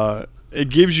it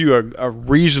gives you a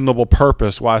reasonable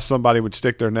purpose why somebody would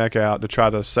stick their neck out to try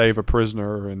to save a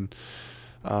prisoner.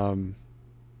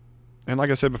 And like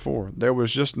I said before, there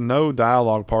was just no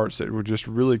dialogue parts that were just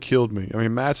really killed me. I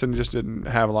mean, Madsen just didn't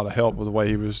have a lot of help with the way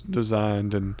he was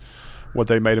designed and what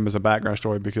they made him as a background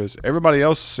story, because everybody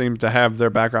else seemed to have their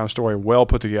background story well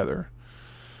put together.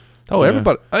 Oh,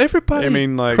 everybody! I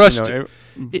mean, like, crushed it.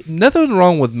 Nothing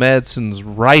wrong with Madsen's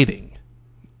writing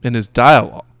and his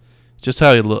dialogue, just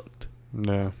how he looked.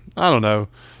 No, I don't know.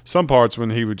 Some parts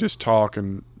when he would just talk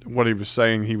and what he was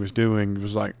saying he was doing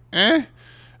was like, eh.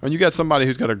 And you got somebody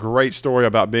who's got a great story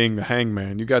about being the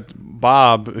hangman. You got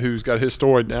Bob, who's got his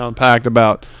story down packed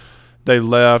about they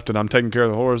left and I'm taking care of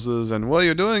the horses and what are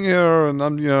you doing here? And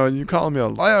I'm, you calling me a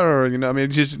liar? I mean,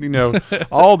 just,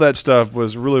 all that stuff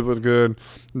was really good.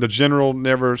 The general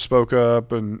never spoke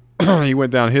up and he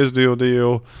went down his deal.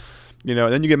 Then you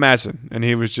get Madsen and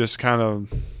he was just kind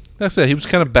of. Like I said, he was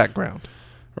kind of background.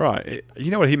 Right.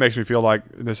 You know what he makes me feel like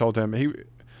this whole time?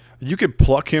 You could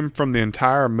pluck him from the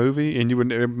entire movie,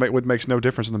 and it makes no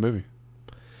difference in the movie.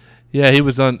 Yeah, he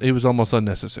was almost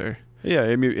unnecessary. Yeah,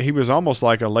 I mean, he was almost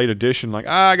like a late addition. Like,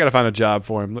 I got to find a job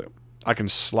for him. I can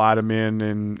slide him in,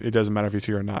 and it doesn't matter if he's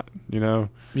here or not.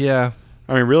 Yeah.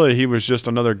 I mean, really, he was just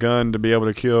another gun to be able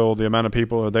to kill the amount of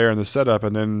people that are there in the setup,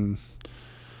 and then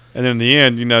in the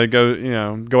end,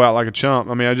 go out like a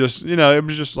chump. I mean, it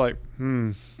was just like,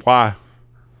 why?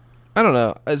 I don't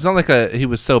know. It's not like he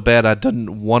was so bad I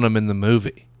didn't want him in the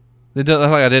movie. It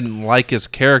doesn't like I didn't like his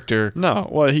character. No.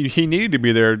 Well, he needed to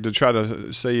be there to try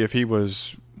to see if he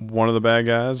was one of the bad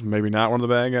guys, maybe not one of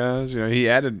the bad guys. He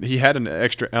had an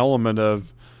extra element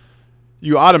of.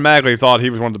 You automatically thought he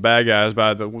was one of the bad guys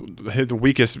by the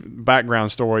weakest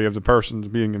background story of the person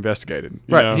being investigated.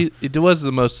 Right. He was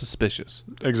the most suspicious.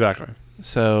 Exactly.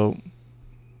 So,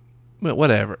 well,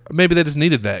 whatever. Maybe they just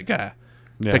needed that guy.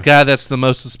 Yeah. The guy that's the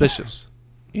most suspicious,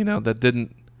 that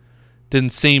didn't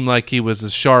seem like he was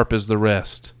as sharp as the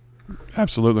rest.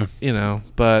 Absolutely.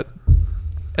 But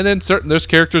and then there's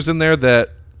characters in there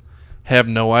that have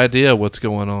no idea what's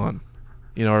going on,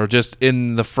 or just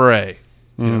in the fray.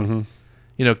 Mm-hmm.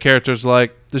 Characters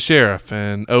like the sheriff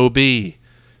and OB,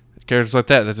 characters like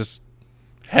that just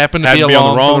happen to be on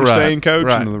the wrong staying coach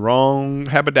right. and the wrong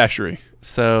haberdashery.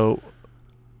 So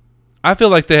I feel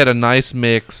like they had a nice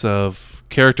mix of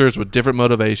characters with different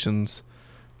motivations,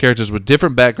 characters with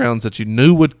different backgrounds that you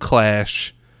knew would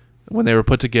clash when they were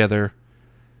put together.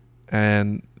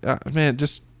 And, man,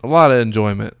 just a lot of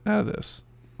enjoyment out of this.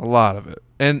 A lot of it.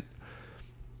 And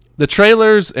the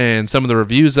trailers and some of the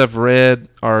reviews I've read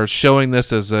are showing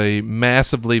this as a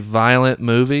massively violent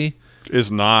movie. It's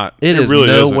not. It is really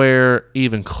nowhere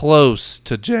even close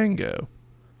to Django.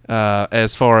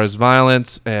 As far as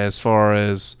violence, as far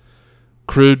as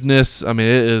crudeness, I mean,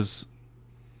 it is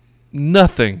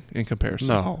nothing in comparison.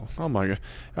 No. Oh, my God.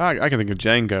 I can think of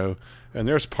Django, and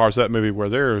there's parts of that movie where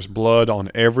there's blood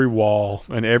on every wall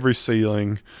and every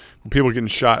ceiling. People are getting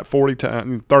shot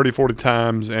 30, 40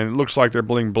 times, and it looks like they're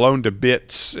being blown to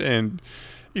bits. And,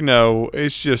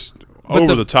 it's just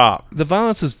over the top. The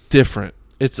violence is different.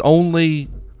 It's only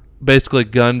basically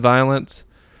gun violence.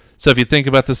 So if you think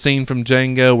about the scene from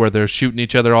Django where they're shooting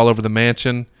each other all over the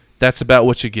mansion, that's about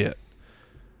what you get.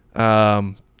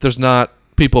 There's not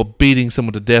people beating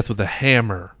someone to death with a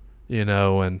hammer,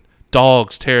 and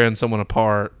dogs tearing someone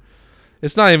apart.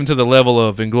 It's not even to the level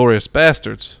of Inglourious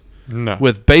Bastards. No.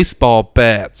 With baseball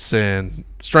bats and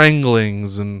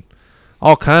stranglings and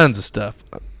all kinds of stuff.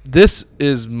 This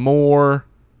is more,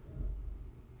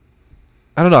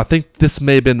 I don't know, I think this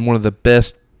may have been one of the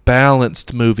best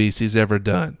balanced movies he's ever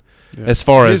done. Yeah. As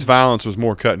far as his violence was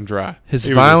more cut and dry. His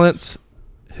violence,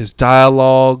 his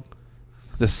dialogue,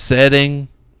 the setting,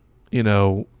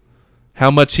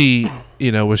 how much he,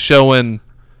 was showing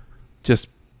just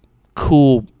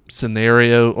cool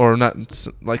scenario or not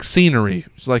like scenery,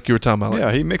 like you were talking about.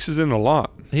 Yeah, he mixes in a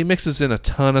lot. He mixes in a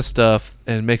ton of stuff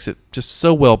and makes it just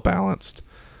so well balanced.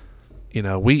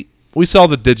 We saw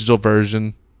the digital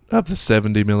version of the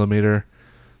 70 millimeter,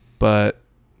 but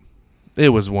it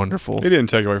was wonderful. It didn't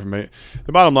take away from me.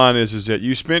 The bottom line is that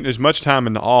you spent as much time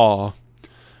in awe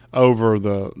over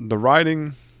the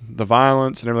writing, the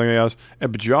violence, and everything else,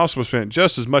 but you also spent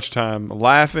just as much time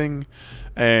laughing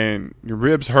and your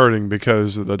ribs hurting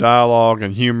because of the dialogue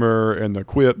and humor and the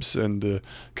quips and the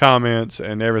comments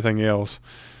and everything else.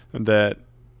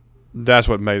 That's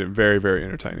what made it very, very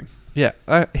entertaining. Yeah,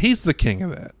 he's the king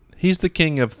of that. He's the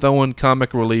king of throwing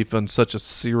comic relief on such a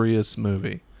serious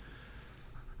movie.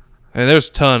 And there's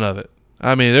a ton of it.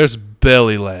 I mean, there's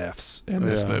belly laughs in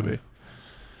this movie.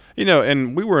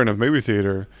 And we were in a movie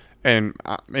theater, and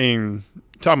I mean,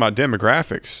 talking about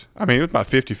demographics, I mean, it was about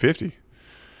 50-50.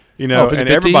 You know, 50-50, and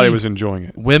everybody was enjoying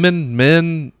it. Women,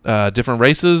 men, different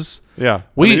races. Yeah.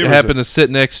 We happened to sit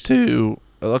next to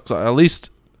at least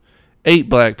 8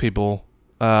 black people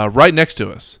right next to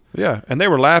us. Yeah, and they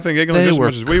were laughing, giggling just as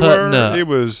much as we were. Up. It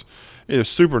was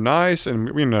super nice,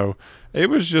 and you know, it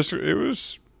was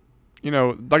you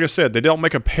know, like I said, they don't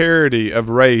make a parody of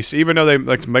race, even though they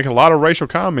like make a lot of racial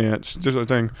comments, just a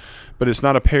thing, but it's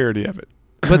not a parody of it.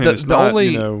 But it's not,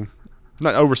 you know,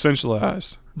 not over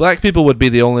sensualized. Black people would be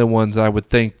the only ones I would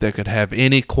think that could have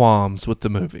any qualms with the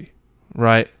movie,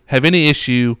 right? Have any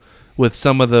issue with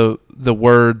some of the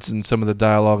words and some of the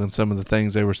dialogue and some of the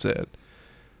things they were said.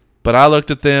 But I looked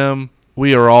at them.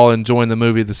 We are all enjoying the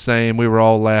movie the same. We were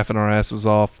all laughing our asses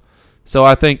off. So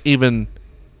I think even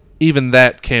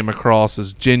that came across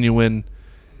as genuine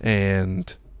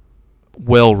and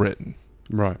well written.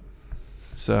 Right.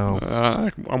 So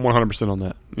I'm 100% on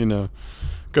that. You know,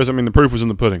 because I mean the proof was in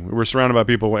the pudding. We were surrounded by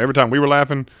people. Every time we were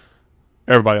laughing,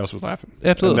 everybody else was laughing.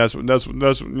 Absolutely. And that's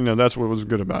you know, that's what was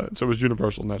good about it. So it was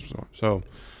universal. And that's so.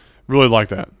 Really like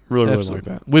that. Really like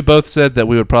that. We both said that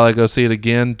we would probably go see it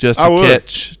again just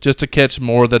to catch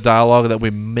more of the dialogue that we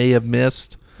may have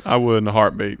missed. I would in a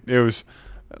heartbeat. It was,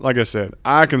 like I said,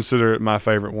 I consider it my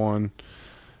favorite one.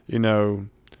 You know,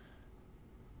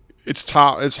 it's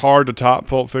hard to top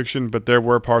Pulp Fiction, but there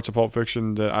were parts of Pulp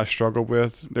Fiction that I struggled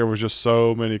with. There was just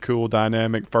so many cool,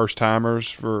 dynamic first timers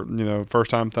for, you know,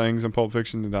 first time things in Pulp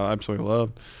Fiction that I absolutely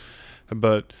loved.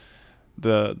 But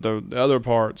the other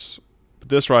parts. But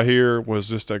this right here was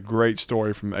just a great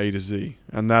story from A to Z,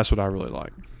 and that's what I really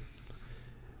like.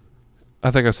 I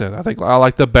think I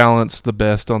like the balance the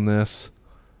best on this.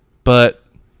 But,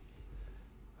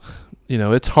 you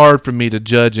know, it's hard for me to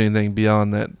judge anything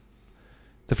beyond that.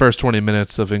 The first 20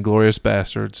 minutes of Inglourious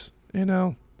Bastards, you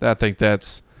know, I think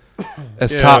that's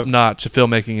as top notch of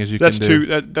filmmaking as you can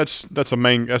do. That's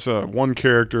a one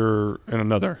character and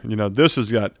another. You know, this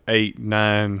has got 8,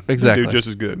 9. Exactly. They do just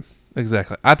as good.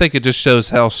 Exactly. I think it just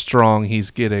shows how strong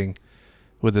he's getting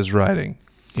with his writing,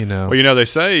 you know. Well, you know, they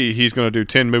say he's going to do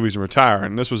 10 movies and retire,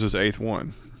 and this was his 8th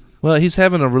one. Well, he's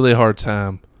having a really hard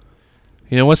time.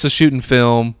 You know, wants to shoot in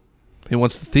film. He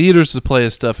wants the theaters to play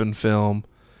his stuff in film.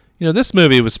 You know, this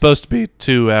movie was supposed to be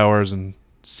 2 hours and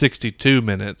 62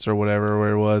 minutes or whatever,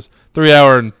 where it was. 3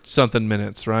 hour and something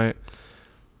minutes, right?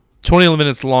 20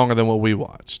 minutes longer than what we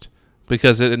watched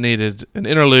because it needed an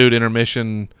interlude,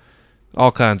 intermission, all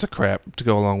kinds of crap to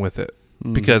go along with it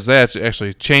because they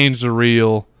actually changed the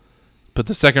reel, put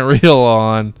the second reel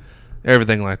on,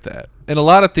 everything like that. And a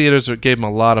lot of theaters gave them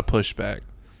a lot of pushback.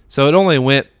 So it only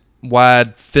went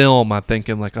wide film, I think,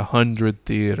 in like 100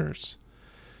 theaters.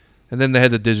 And then they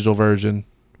had the digital version,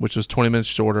 which was 20 minutes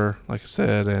shorter, like I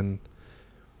said, and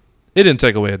it didn't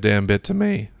take away a damn bit to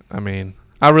me. I mean,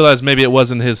 I realized maybe it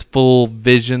wasn't his full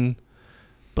vision,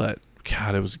 but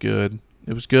God, it was good.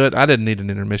 It was good. I didn't need an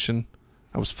intermission.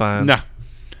 I was fine. Nah,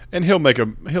 and he'll make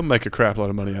a crap load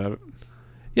of money out of it.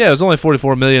 Yeah, it was only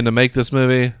 $44 million to make this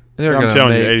movie. I'm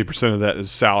telling you, 80% of that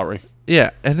is salary.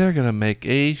 Yeah, and they're gonna make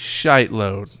a shite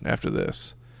load after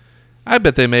this. I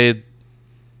bet they made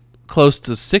close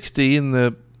to 60 in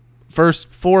the first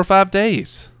 4 or 5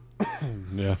 days.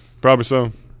 Yeah, probably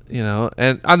so. You know,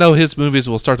 and I know his movies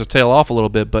will start to tail off a little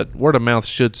bit, but word of mouth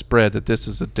should spread that this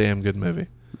is a damn good movie.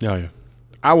 Yeah.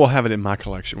 I will have it in my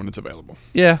collection when it's available.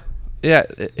 Yeah. Yeah,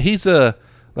 he's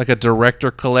like a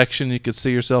director collection you could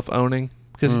see yourself owning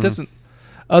because it doesn't,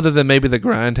 other than maybe the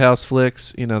Grindhouse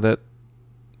flicks, you know, that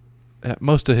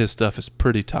most of his stuff is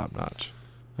pretty top notch.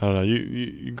 I don't know.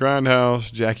 You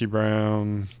Grindhouse, Jackie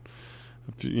Brown,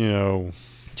 you know.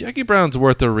 Jackie Brown's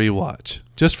worth a rewatch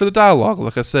just for the dialogue.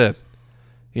 Like I said,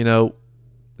 you know,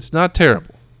 it's not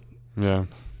terrible. Yeah.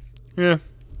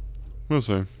 We'll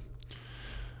see.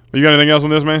 You got anything else on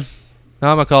this, man? No,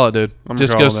 I'm gonna call it, dude.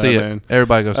 Just go see it. Man.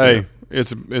 Everybody go see it. Hey,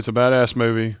 it's a badass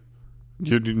movie.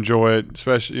 You'd enjoy it,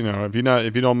 especially if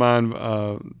you don't mind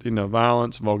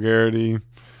violence, vulgarity,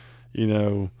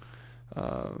 a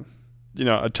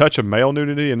touch of male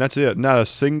nudity, and that's it. Not a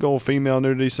single female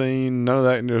nudity scene. None of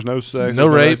that. There's no sex. No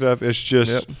rape. Stuff. It's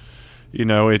just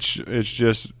it's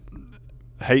just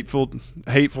hateful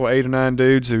 8 or 9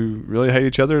 dudes who really hate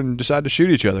each other and decide to shoot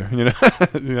each other.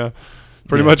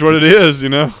 Pretty much what it is,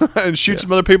 and shoot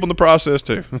some other people in the process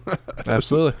too.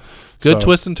 Absolutely. Good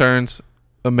twists and turns.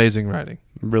 Amazing writing.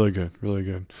 Really good. Really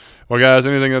good. Well, guys,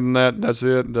 anything other than that, that's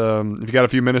it. If you got a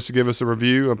few minutes to give us a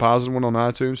review, a positive one on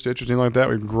iTunes, Stitcher, anything like that,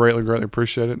 we greatly, greatly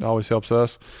appreciate it. It always helps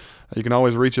us. You can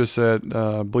always reach us at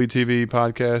BleedTV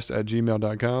Podcast at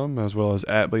gmail.com, as well as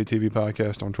at BleedTV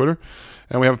Podcast on Twitter.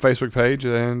 And we have a Facebook page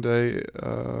and a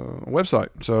website.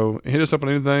 So hit us up on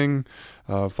anything.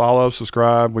 Follow,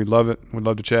 subscribe. We'd love it. We'd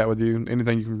love to chat with you.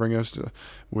 Anything you can bring us to,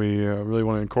 we really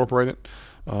want to incorporate it.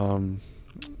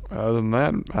 Other than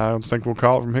that, I think we'll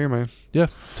call it from here, man. Yeah.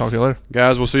 Talk to you later.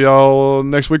 Guys, we'll see y'all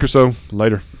next week or so.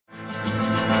 Later.